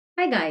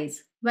Hi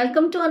guys,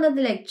 welcome to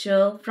another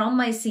lecture from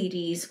my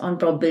series on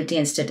probability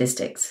and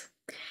statistics.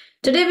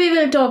 Today we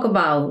will talk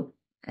about,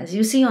 as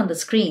you see on the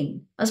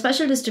screen, a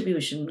special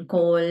distribution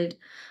called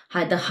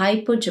the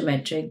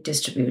hypergeometric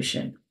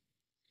distribution.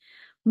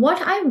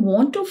 What I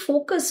want to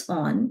focus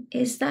on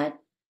is that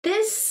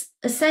this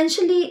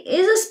essentially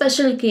is a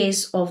special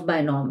case of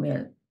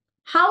binomial.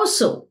 How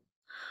so?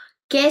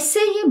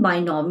 कैसे ये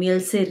binomial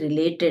से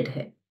related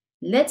है?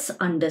 Let's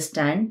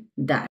understand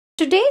that.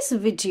 Today's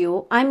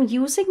video, I'm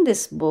using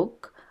this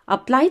book,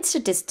 Applied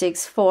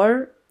Statistics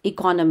for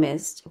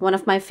Economists, one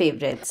of my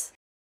favorites.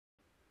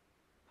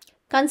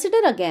 Consider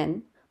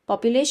again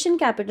population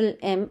capital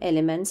M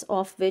elements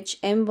of which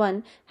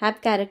M1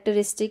 have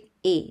characteristic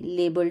A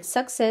labeled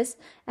success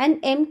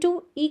and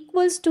M2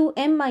 equals to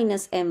M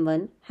minus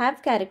M1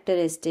 have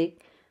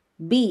characteristic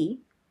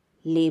B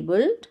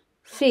labeled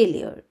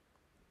failure.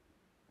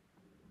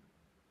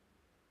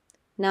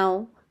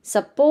 Now,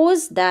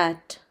 suppose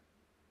that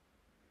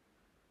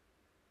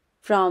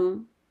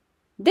from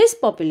this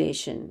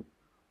population,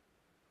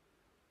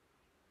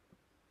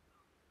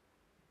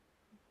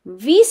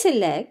 we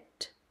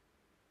select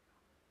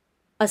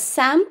a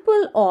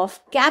sample of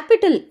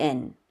capital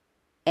N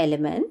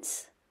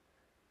elements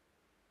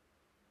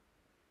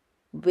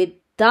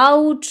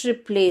without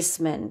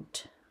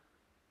replacement.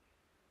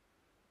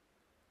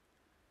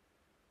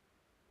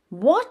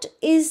 What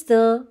is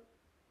the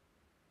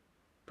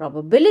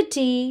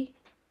probability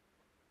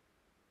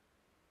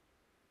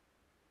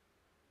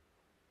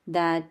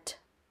that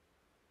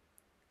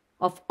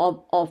of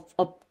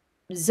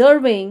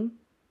observing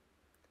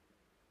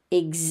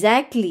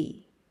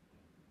exactly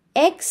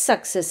X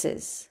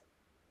successes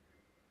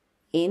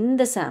in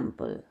the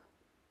sample?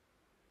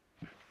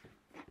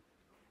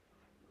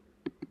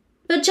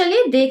 तो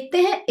चलिए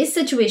देखते हैं इस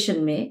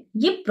situation में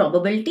ये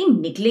probability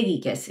निकलेगी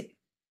कैसे.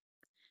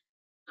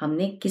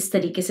 हमने किस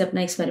तरीके से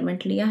अपना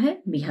एक्सपेरिमेंट लिया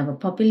है. वी हैव अ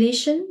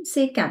पॉपुलेशन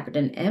से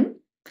capital M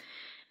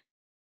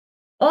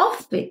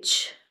of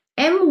which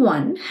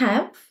M1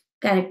 have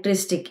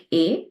characteristic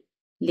A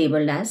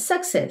labeled as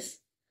success.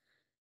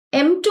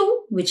 M2,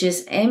 which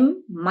is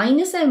M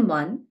minus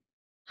M1,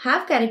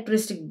 have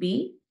characteristic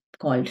B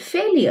called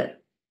failure.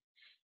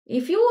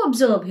 If you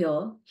observe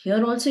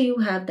here also you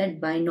have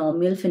that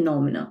binomial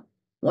phenomena.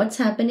 What's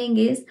happening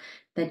is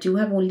that you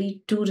have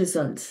only two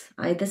results,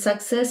 either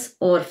success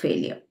or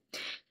failure.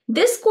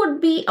 This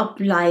could be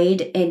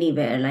applied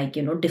anywhere, like,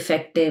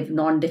 defective,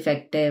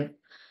 non-defective.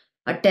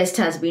 A test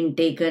has been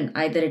taken,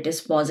 either it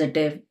is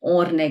positive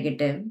or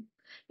negative.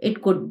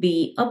 It could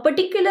be a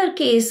particular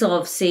case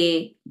of,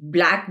 say,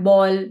 black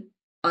ball,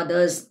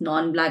 others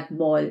non-black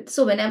ball.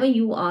 So whenever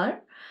you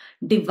are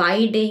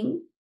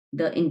dividing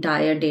the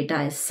entire data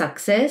as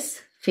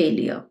success,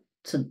 failure.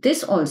 So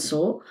this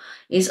also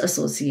is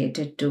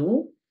associated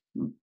to,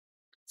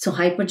 so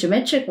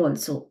hypergeometric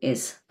also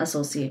is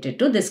associated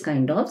to this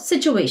kind of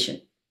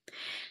situation.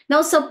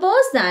 Now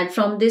suppose that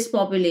from this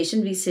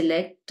population we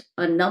select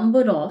a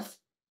number of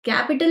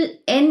capital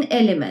N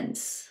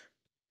elements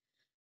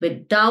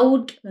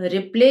without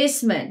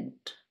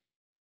replacement.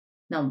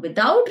 Now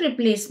without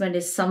replacement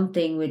is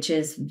something which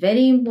is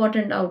very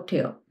important out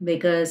here,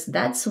 because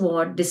that's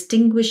what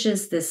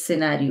distinguishes this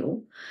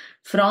scenario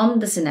from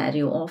the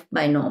scenario of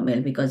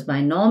binomial, because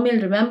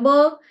binomial,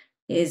 remember,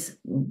 is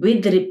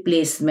with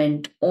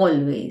replacement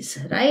always,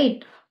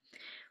 right?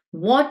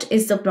 What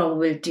is the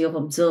probability of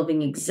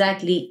observing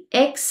exactly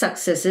X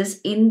successes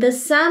in the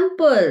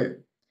sample?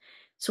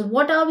 So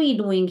what are we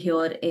doing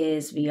here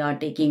is we are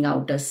taking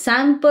out a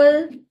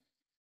sample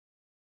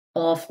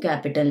of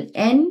capital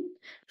N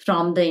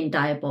from the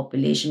entire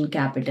population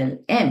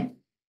capital M,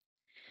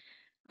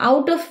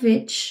 out of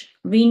which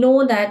we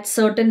know that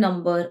certain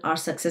numbers are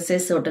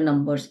successes, certain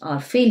numbers are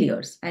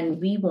failures,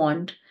 and we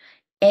want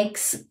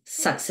X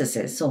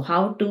successes. So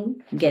how to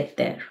get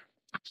there?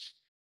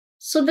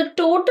 So the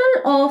total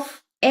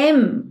of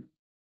M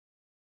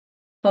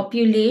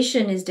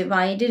population is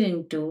divided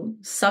into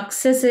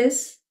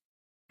successes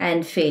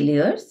and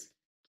failures.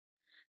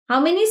 How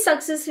many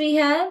successes we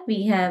have?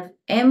 We have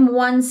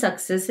M1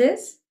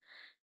 successes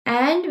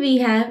and we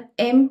have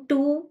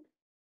M2,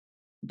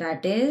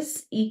 that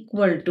is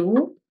equal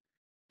to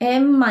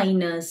M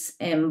minus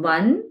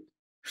M1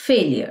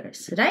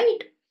 failures, right?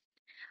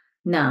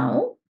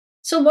 Now,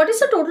 so what is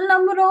the total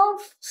number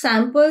of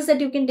samples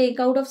that you can take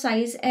out of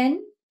size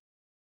N?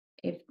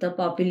 If the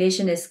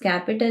population is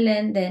capital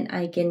N, then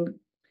I can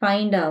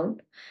find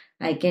out,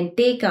 I can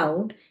take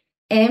out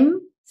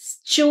M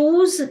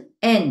choose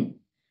N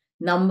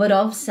number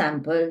of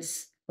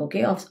samples,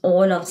 okay, of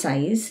all of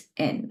size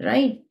N,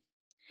 right?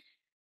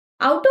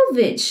 Out of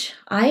which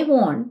I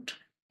want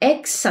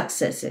X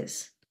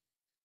successes.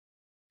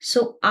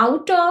 So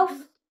out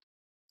of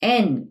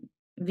N,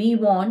 we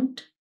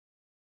want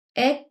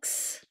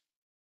X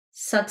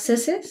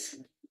successes.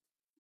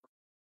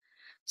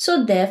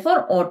 So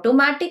therefore,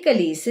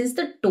 automatically, since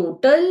the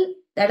total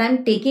that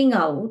I'm taking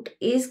out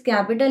is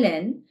capital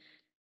N,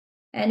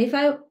 and if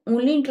I'm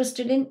only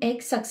interested in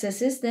X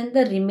successes, then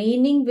the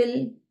remaining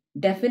will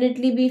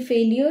definitely be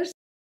failures.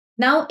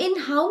 Now, in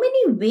how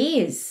many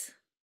ways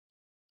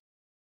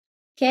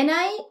can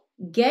I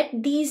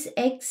get these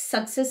X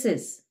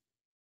successes?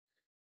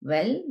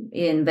 Well,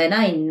 when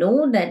I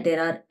know that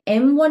there are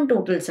M1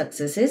 total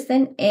successes,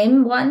 then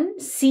M1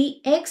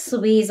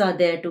 CX ways are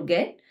there to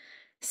get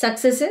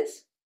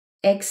successes,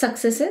 X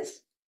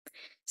successes.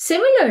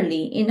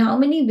 Similarly, in how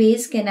many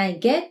ways can I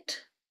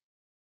get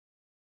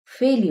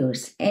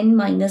failures, N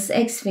minus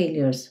X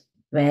failures?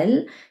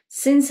 Well,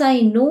 since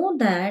I know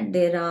that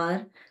there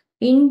are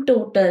in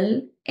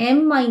total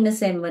M minus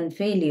M1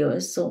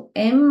 failures, so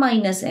M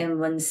minus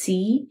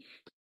M1C,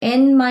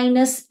 N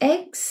minus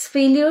X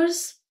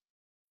failures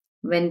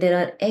when there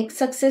are X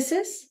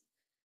successes.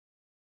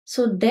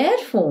 So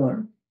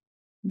therefore,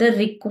 the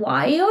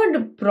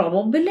required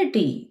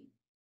probability,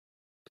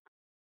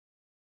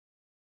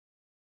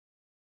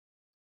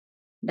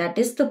 that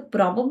is the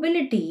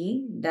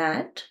probability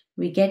that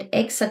we get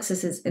X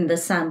successes in the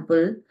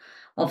sample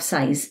of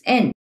size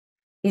N,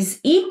 is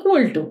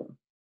equal to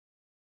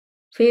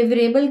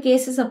favorable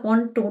cases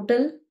upon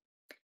total.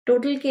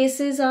 Total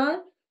cases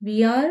are,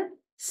 we are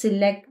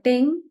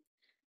selecting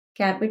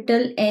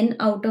capital N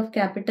out of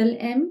capital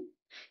M.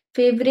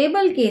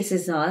 Favorable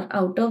cases are,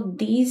 out of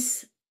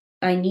these,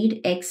 I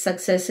need X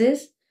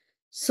successes.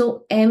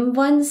 So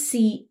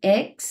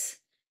M1CX,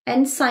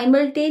 and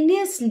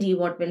simultaneously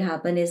what will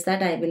happen is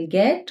that I will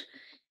get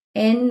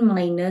N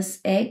minus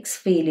X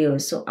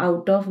failures. So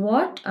out of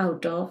what?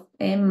 Out of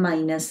M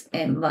minus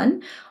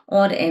M1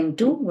 or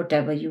M2,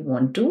 whatever you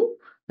want to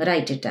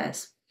write it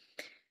as.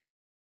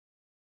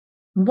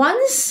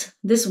 Once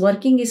this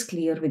working is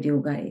clear with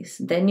you guys,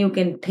 then you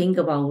can think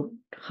about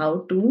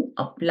how to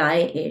apply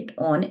it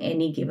on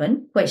any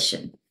given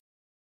question.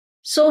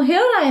 So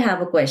here I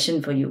have a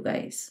question for you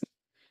guys.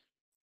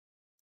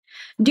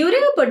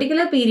 During a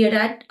particular period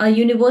at a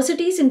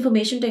university's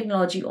information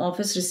technology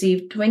office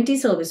received 20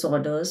 service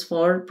orders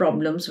for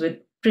problems with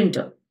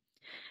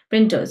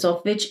printers,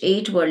 of which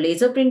 8 were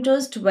laser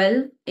printers,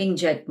 12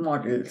 inkjet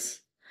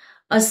models.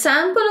 A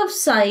sample of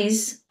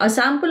size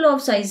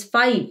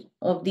 5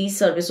 of these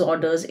service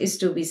orders is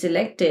to be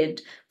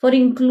selected for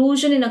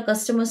inclusion in a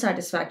customer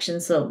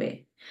satisfaction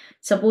survey.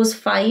 Suppose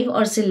 5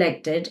 are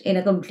selected in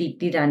a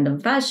completely random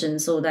fashion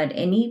so that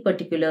any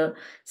particular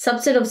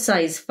subset of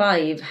size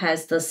 5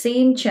 has the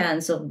same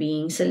chance of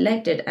being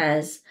selected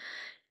as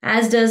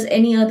does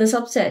any other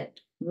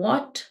subset.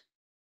 What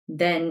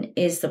then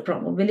is the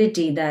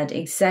probability that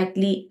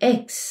exactly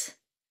X,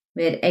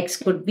 where X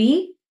could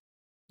be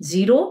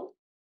 0,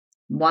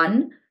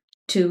 1,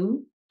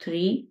 2,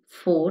 3,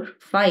 4,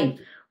 5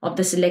 of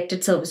the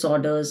selected service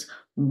orders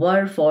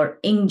were for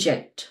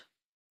inkjet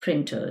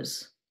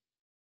printers?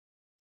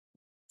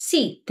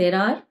 See, there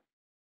are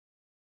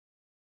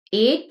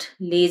 8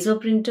 laser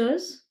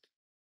printers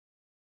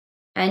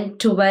and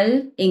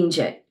 12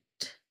 inkjet.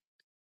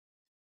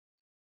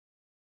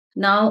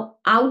 Now,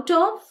 out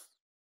of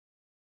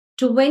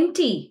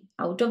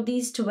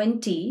these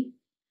 20,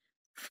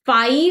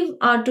 5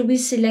 are to be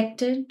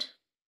selected.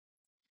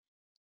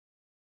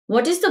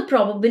 What is the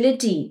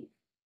probability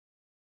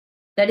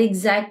that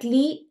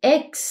exactly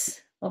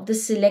X of the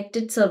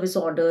selected service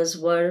orders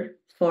were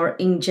for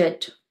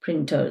inkjet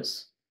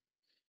printers?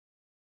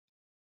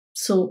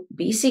 So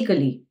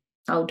basically,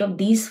 out of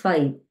these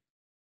 5,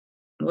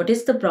 what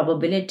is the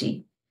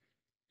probability?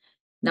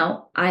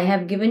 Now, I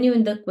have given you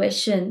in the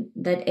question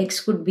that X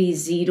could be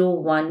 0,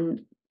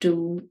 1,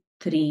 2,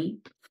 3,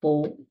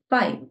 4,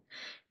 5.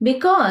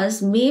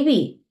 Because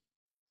maybe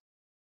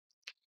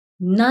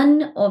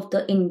none of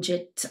the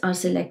inkjets are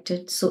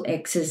selected, so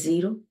X is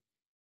 0.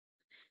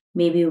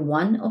 Maybe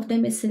one of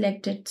them is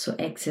selected, so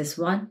X is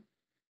 1.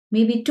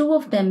 Maybe 2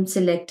 of them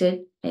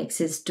selected,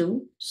 X is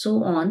 2,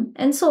 so on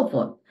and so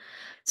forth.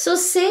 So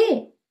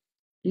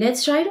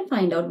let's try to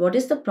find out what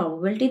is the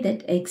probability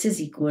that X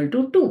is equal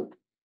to 2.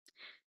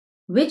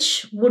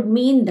 Which would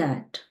mean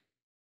that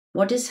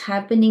what is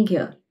happening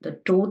here?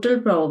 The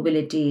total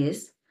probability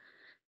is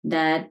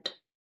that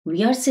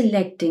we are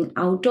selecting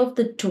out of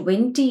the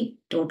 20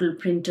 total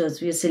printers,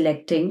 we are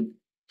selecting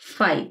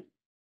 5.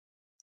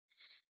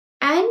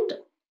 And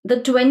the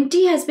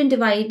 20 has been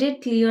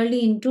divided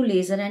clearly into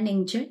laser and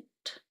inkjet.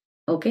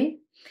 Okay.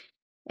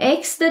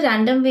 X, the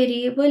random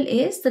variable,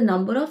 is the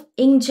number of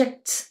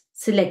inkjets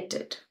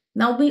selected.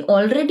 Now we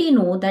already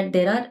know that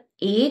there are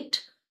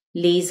 8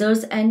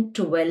 lasers and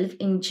 12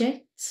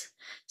 inkjets.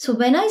 So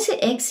when I say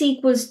X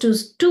equals to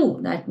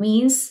 2, that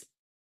means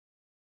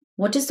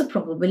what is the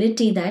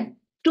probability that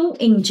 2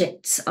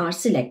 inkjets are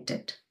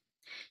selected?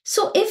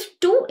 So if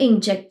 2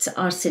 inkjets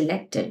are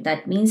selected,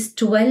 that means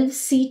 12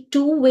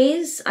 C2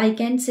 ways I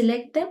can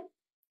select them.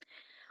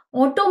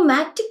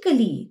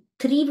 Automatically,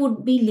 3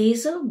 would be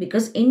laser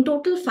because in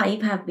total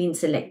 5 have been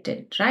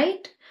selected,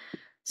 right?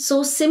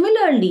 So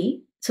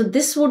similarly, so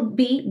this would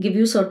give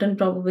you certain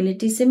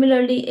probability.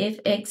 Similarly, if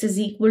X is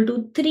equal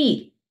to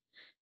 3,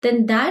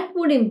 then that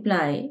would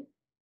imply,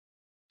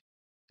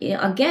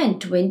 again,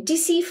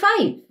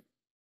 20C5.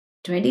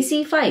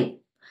 20C5.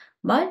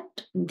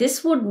 But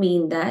this would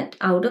mean that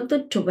out of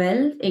the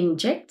 12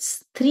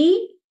 inkjets,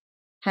 3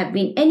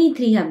 any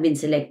 3 have been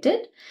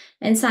selected,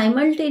 and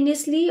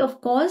simultaneously,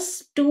 of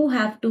course, 2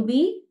 have to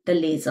be the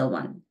laser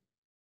one.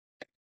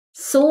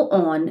 So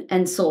on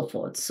and so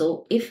forth.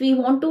 So if we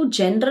want to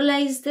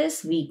generalize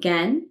this, we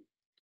can.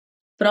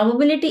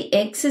 Probability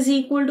x is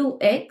equal to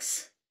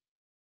x,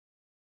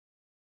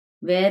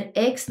 where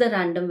x, the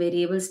random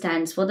variable,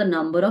 stands for the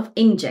number of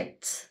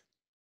injects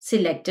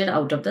selected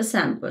out of the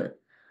sample.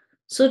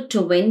 So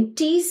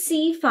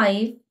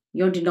 20C5,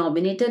 your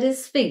denominator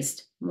is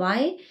fixed.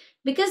 Why?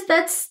 Because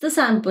that's the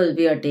sample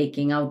we are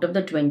taking. Out of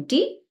the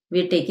 20,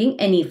 we are taking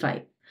any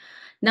 5.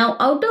 Now,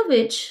 out of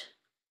which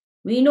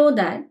we know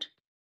that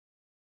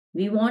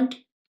we want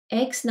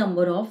x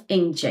number of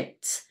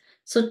injects.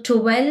 So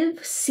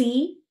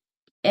 12CX,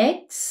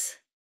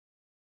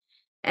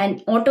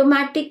 and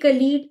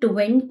automatically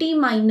 20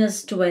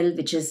 minus 12,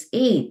 which is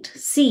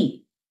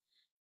 8C.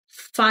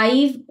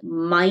 5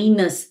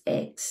 minus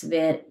x,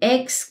 where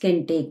x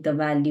can take the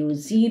value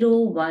 0,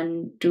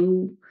 1,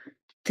 2,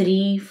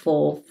 3,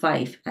 4,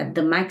 5. At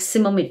the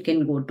maximum, it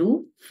can go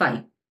to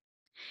 5.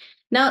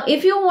 Now,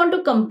 if you want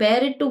to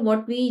compare it to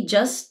what we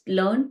just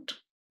learned,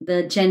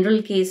 the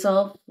general case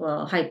of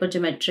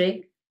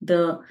hypergeometric,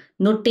 the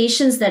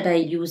notations that I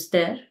used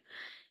there,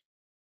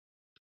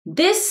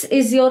 this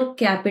is your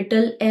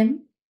capital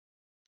M.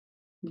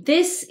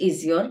 This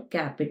is your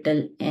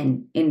capital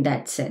N in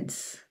that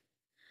sense.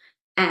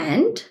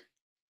 And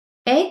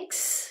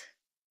x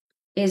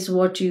is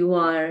what you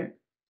are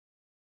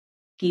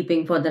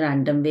keeping for the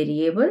random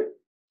variable.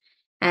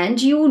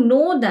 And you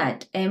know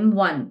that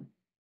M1,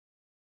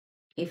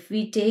 if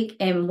we take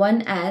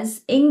M1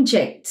 as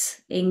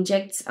injects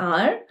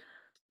are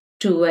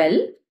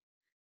 12,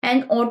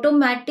 and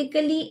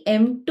automatically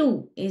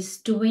M2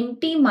 is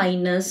 20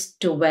 minus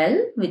 12,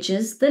 which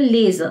is the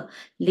laser.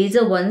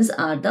 Laser ones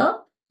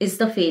is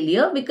the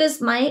failure,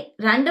 because my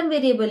random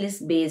variable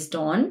is based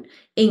on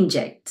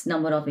injects,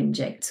 number of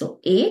injects. So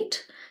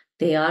 8,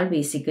 they are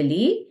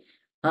basically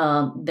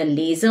the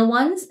laser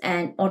ones,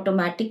 and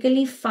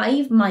automatically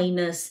 5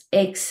 minus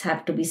x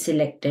have to be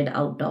selected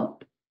out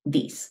of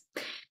these.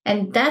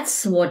 And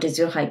that's what is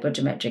your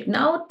hypergeometric.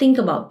 Now think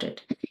about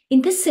it.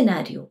 In this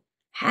scenario,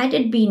 had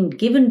it been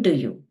given to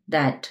you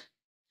that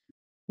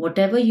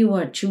whatever you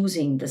are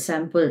choosing, the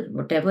sample,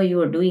 whatever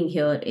you are doing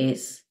here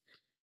is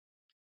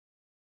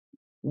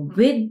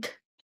with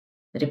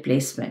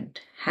replacement.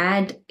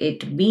 Had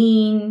it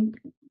been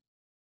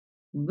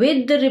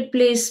with the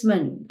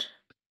replacement,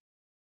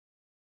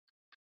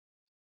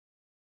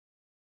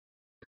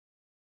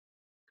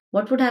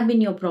 what would have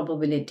been your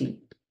probability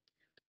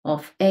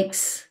of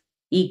x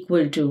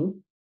equal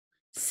to,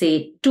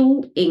 say,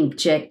 2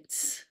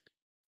 inkjets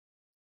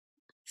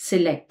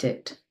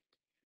selected?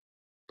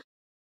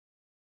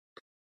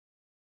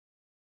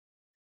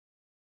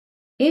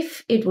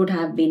 If it would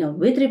have been a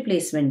with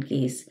replacement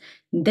case,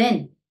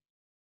 then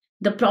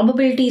the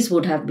probabilities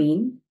would have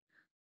been,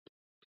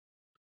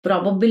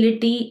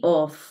 probability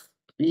of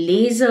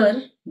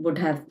laser would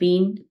have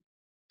been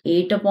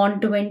 8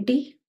 upon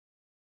 20,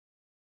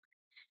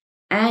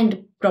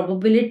 and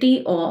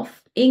probability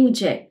of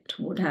inkjet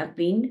would have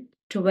been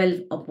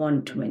 12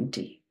 upon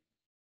 20.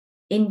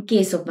 In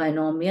case of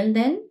binomial,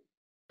 then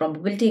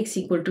probability x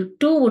equal to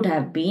 2 would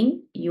have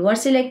been, you are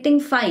selecting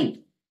 5.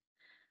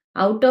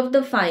 Out of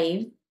the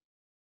 5,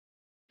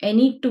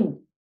 any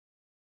 2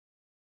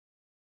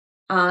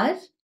 are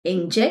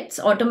inkjets.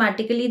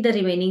 Automatically, the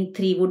remaining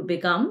 3 would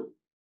become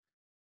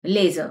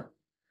laser.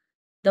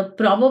 The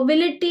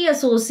probability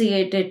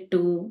associated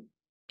to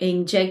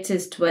inkjets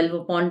is 12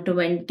 upon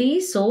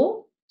 20.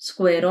 So,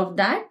 square of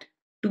that,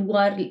 2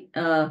 are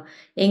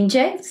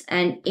inkjets,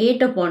 and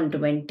 8 upon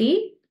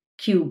 20,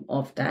 cube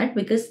of that,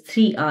 because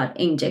 3 are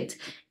inkjets,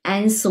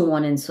 and so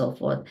on and so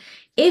forth.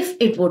 If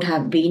it would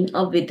have been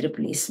a with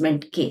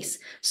replacement case.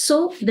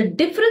 So, the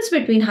difference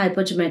between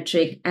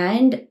hypergeometric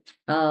and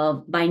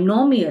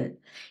binomial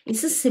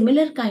is a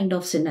similar kind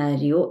of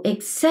scenario,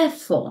 except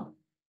for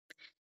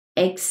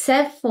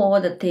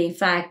the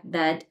fact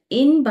that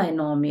in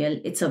binomial,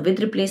 it's a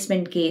with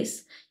replacement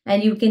case,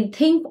 and you can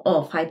think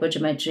of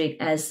hypergeometric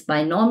as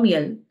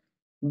binomial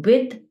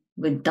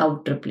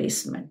without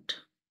replacement.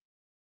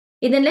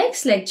 In the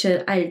next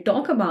lecture, I'll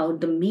talk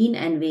about the mean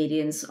and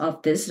variance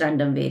of this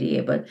random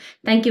variable.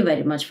 Thank you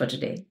very much for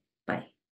today.